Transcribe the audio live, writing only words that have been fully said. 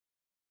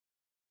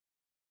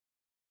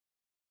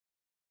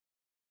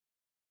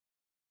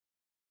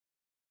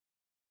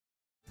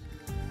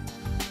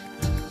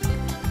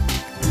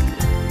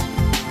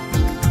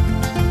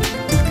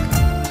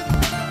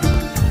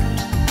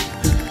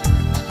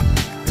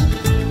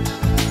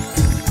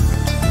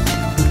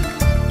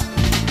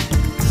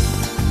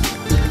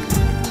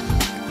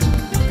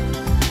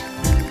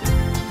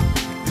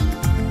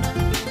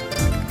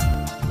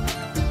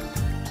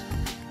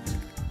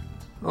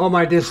Oh,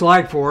 my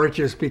dislike for it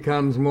just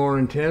becomes more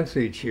intense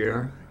each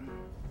year.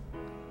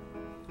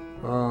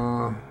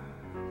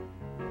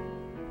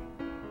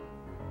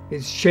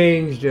 It's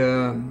changed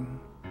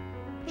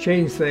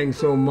things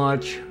so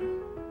much.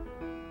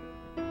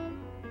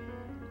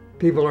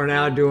 People are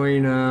now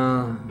doing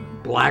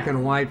black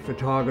and white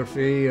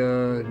photography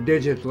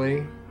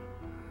digitally.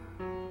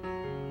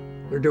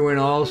 They're doing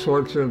all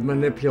sorts of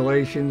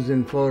manipulations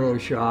in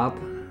Photoshop.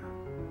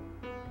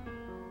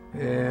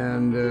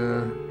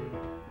 And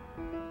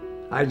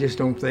I just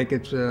don't think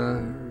it's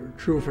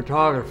true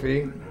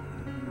photography.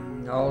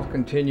 I'll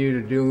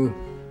continue to do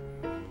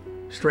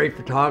straight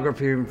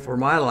photography for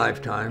my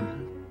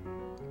lifetime.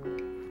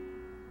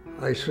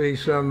 I see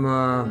some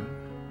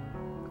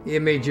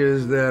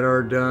images that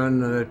are done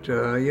that,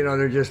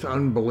 they're just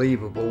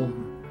unbelievable.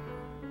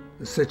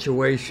 The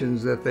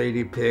situations that they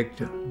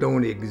depict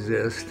don't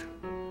exist.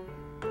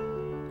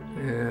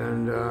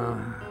 And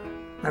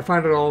I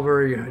find it all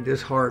very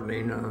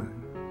disheartening.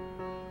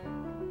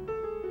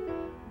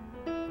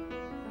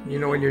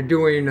 When you're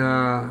doing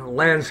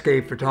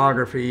landscape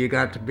photography, you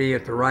got to be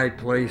at the right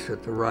place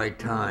at the right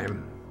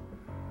time.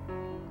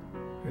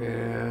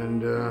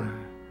 And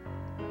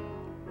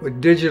with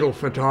digital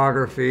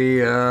photography,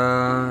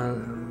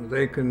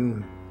 they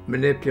can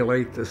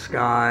manipulate the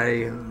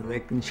sky, they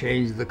can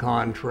change the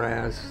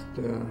contrast,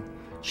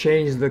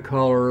 change the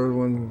color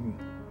when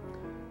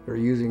they're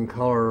using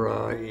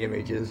color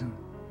images.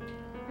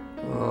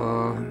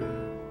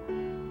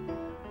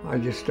 I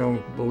just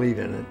don't believe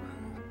in it.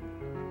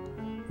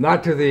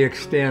 Not to the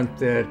extent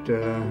that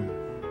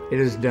it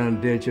is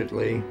done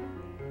digitally.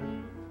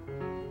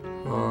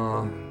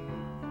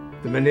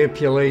 The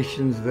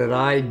manipulations that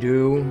I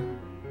do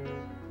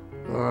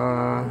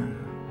are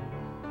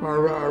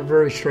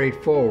very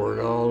straightforward.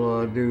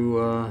 I'll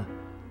do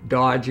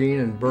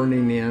dodging and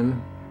burning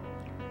in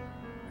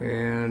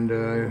and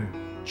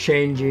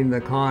changing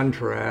the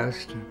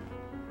contrast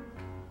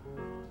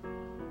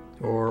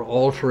or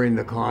altering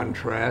the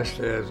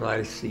contrast as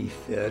I see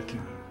fit.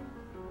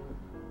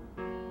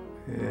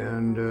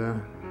 And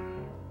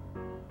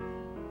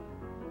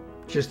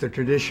just a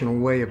traditional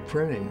way of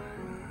printing.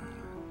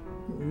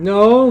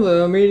 No,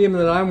 the medium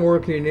that I'm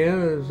working in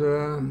has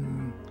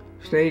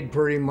stayed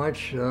pretty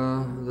much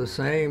the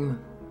same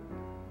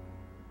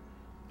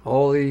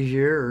all these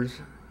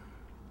years.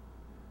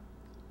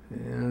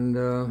 And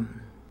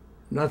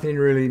nothing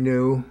really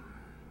new.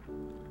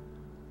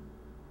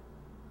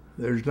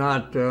 There's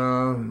not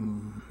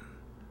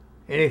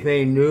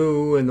anything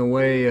new in the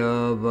way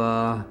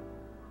of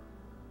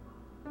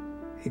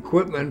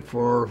equipment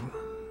for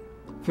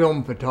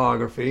film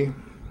photography.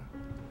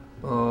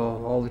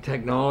 All the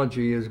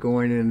technology is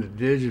going into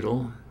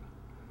digital.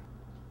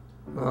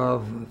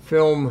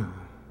 Film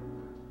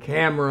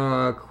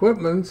camera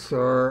equipment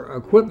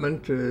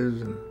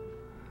is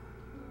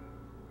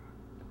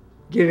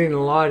getting a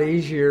lot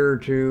easier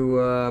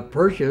to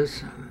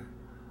purchase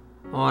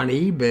on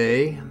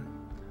eBay.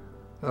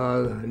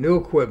 New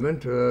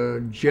equipment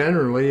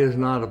generally is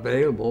not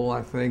available.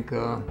 I think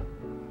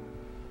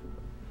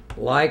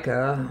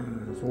Leica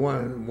is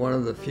one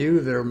of the few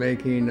that are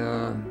making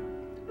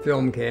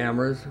film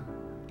cameras.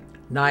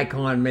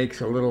 Nikon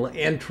makes a little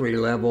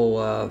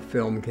entry-level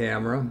film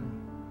camera.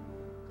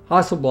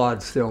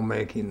 Hasselblad's still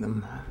making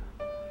them.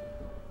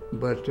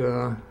 But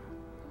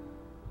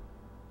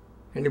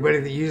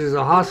anybody that uses a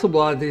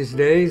Hasselblad these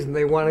days and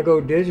they want to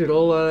go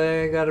digital,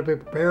 they got to be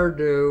prepared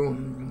to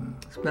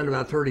spend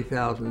about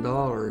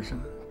 $30,000.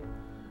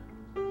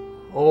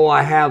 Oh,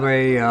 I have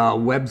a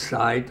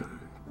website.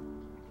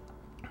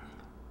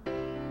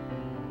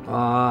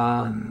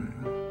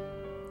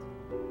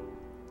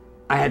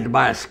 I had to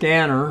buy a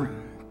scanner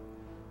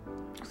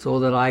so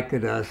that I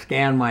could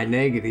scan my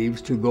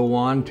negatives to go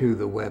onto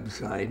the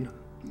website.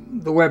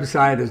 The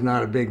website is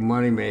not a big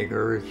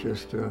moneymaker, it's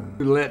just to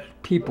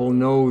let people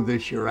know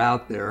that you're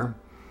out there.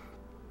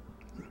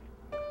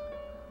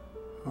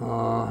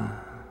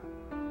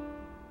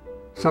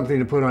 Something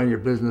to put on your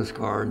business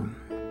card.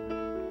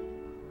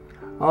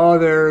 Oh,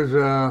 there's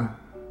a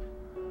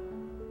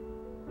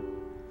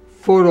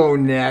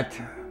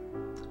PhotoNet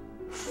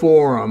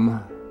forum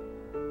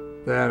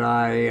that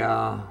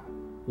I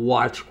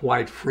watch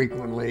quite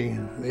frequently.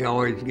 They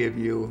always give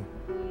you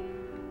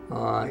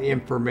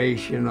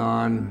information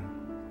on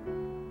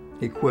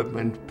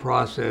equipment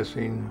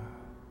processing,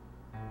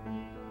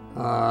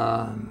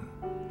 an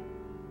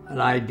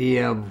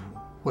idea of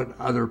what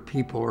other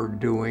people are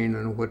doing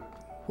and what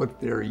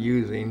they're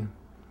using.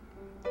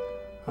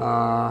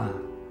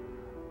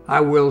 I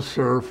will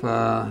surf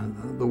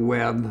the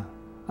web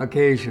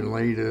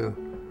occasionally to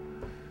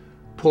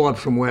pull up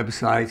some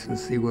websites and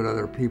see what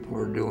other people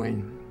are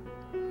doing.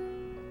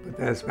 But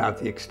that's about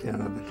the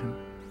extent of it.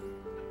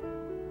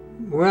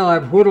 Well,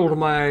 I've whittled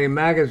my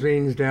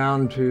magazines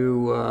down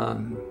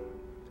to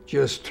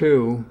just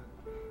two,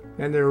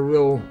 and they're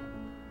real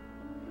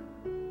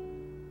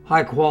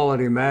high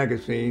quality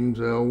magazines.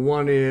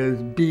 One is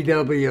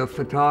BW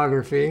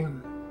Photography,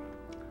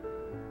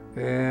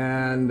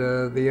 and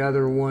the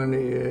other one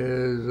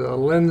is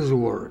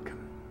Lenswork.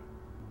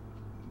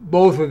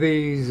 both of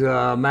these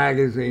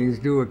magazines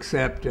do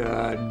accept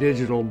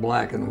digital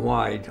black and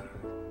white,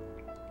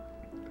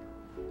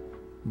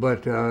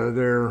 but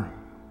they're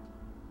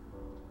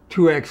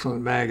two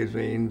excellent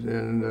magazines,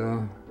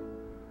 and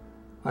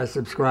I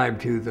subscribe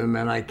to them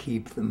and I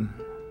keep them.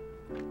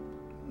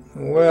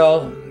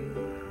 Well,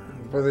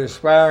 for the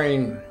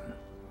aspiring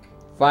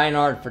fine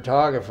art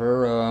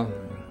photographer,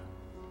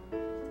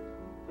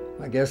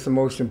 I guess the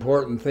most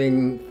important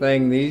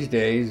thing these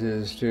days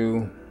is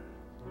to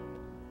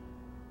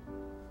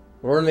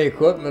learn the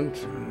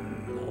equipment,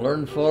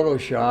 learn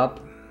Photoshop,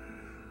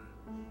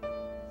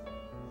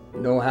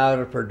 know how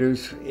to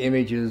produce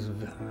images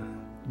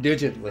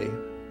digitally.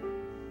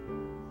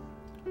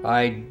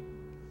 I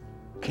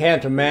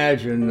can't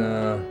imagine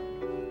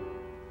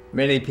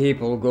many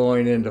people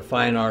going into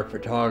fine art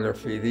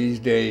photography these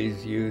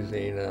days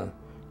using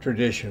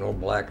traditional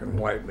black and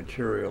white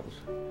materials.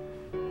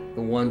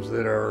 The ones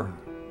that are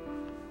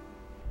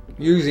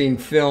using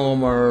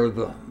film are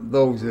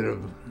those that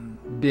have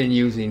been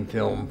using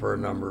film for a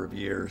number of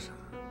years.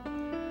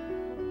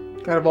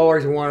 Kind of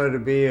always wanted to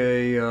be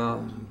a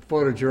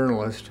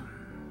photojournalist.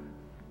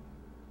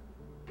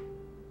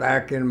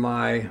 Back in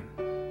my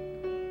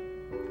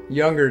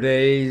younger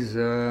days,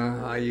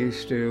 I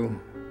used to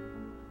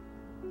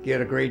get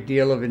a great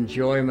deal of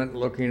enjoyment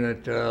looking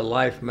at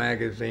Life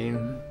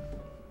magazine.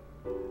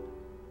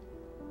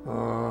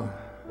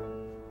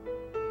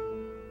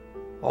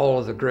 All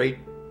of the great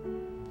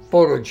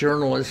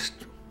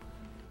photojournalists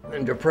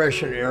and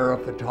Depression era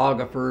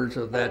photographers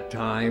of that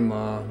time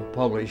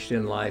published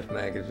in Life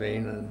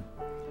magazine, and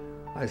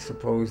I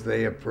suppose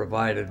they have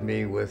provided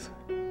me with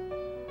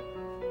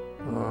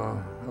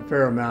a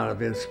fair amount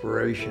of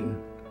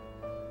inspiration.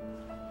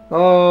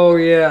 Oh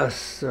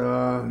yes,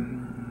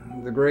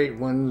 the great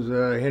ones,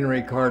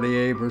 Henry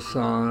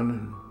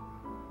Cartier-Bresson,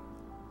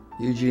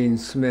 Eugene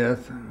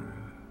Smith.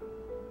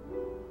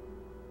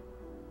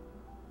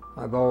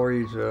 I've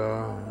always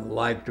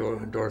liked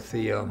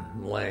Dorothea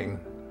Lange,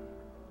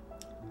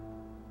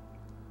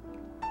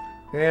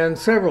 and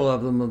several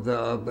of them of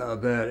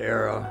that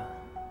era.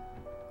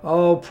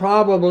 Oh,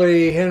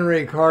 probably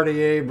Henry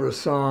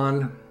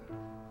Cartier-Bresson.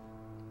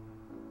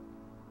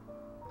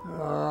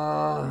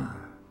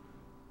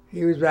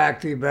 He was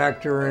active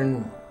back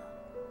during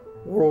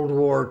World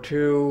War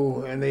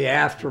II and the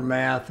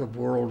aftermath of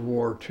World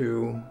War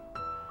II.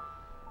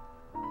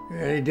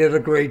 And he did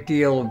a great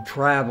deal of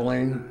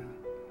traveling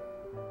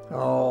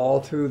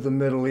all through the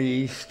Middle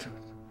East.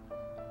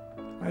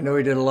 I know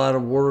he did a lot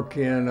of work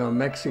in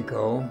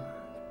Mexico.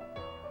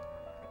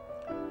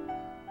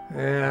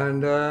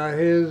 And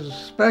his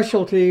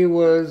specialty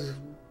was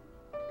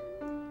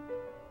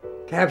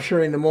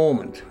capturing the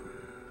moment.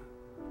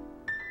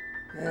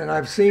 And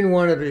I've seen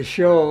one of his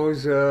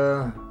shows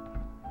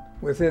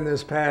within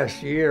this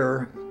past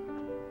year.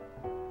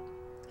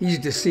 He's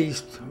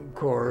deceased, of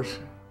course,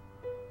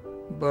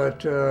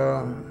 but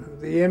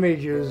the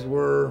images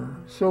were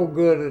so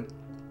good at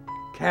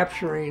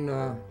capturing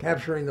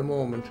the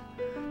moment,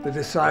 the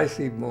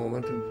decisive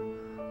moment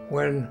of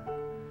when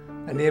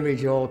an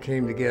image all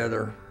came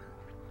together.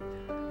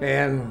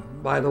 And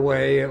by the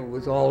way, it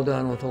was all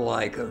done with a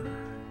Leica.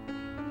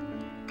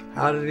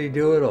 How did he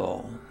do it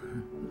all?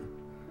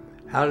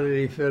 How did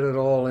he fit it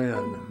all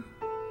in?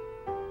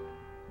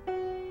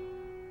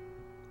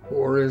 What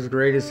were his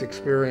greatest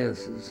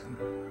experiences?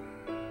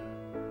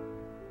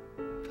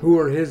 Who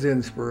were his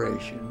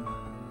inspiration?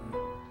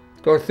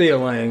 Dorothea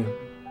Lange,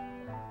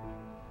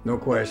 no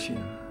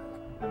question.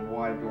 And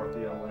why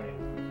Dorothea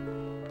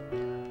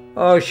Lange?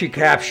 Oh, she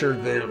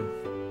captured the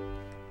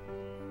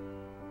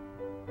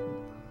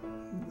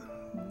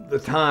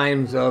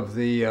times of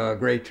the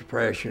Great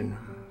Depression.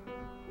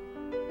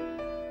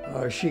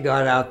 She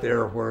got out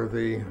there where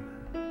the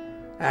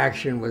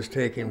action was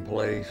taking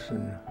place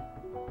and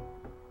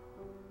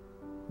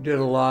did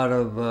a lot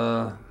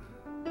of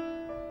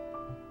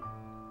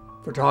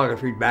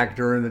photography back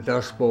during the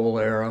Dust Bowl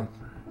era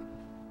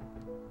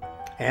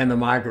and the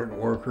migrant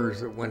workers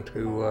that went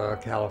to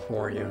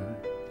California.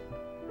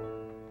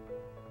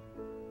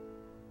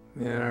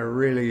 And I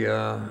really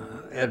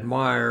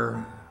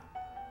admire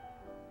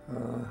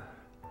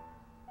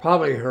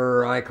probably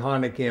her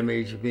iconic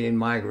image being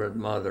Migrant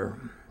Mother.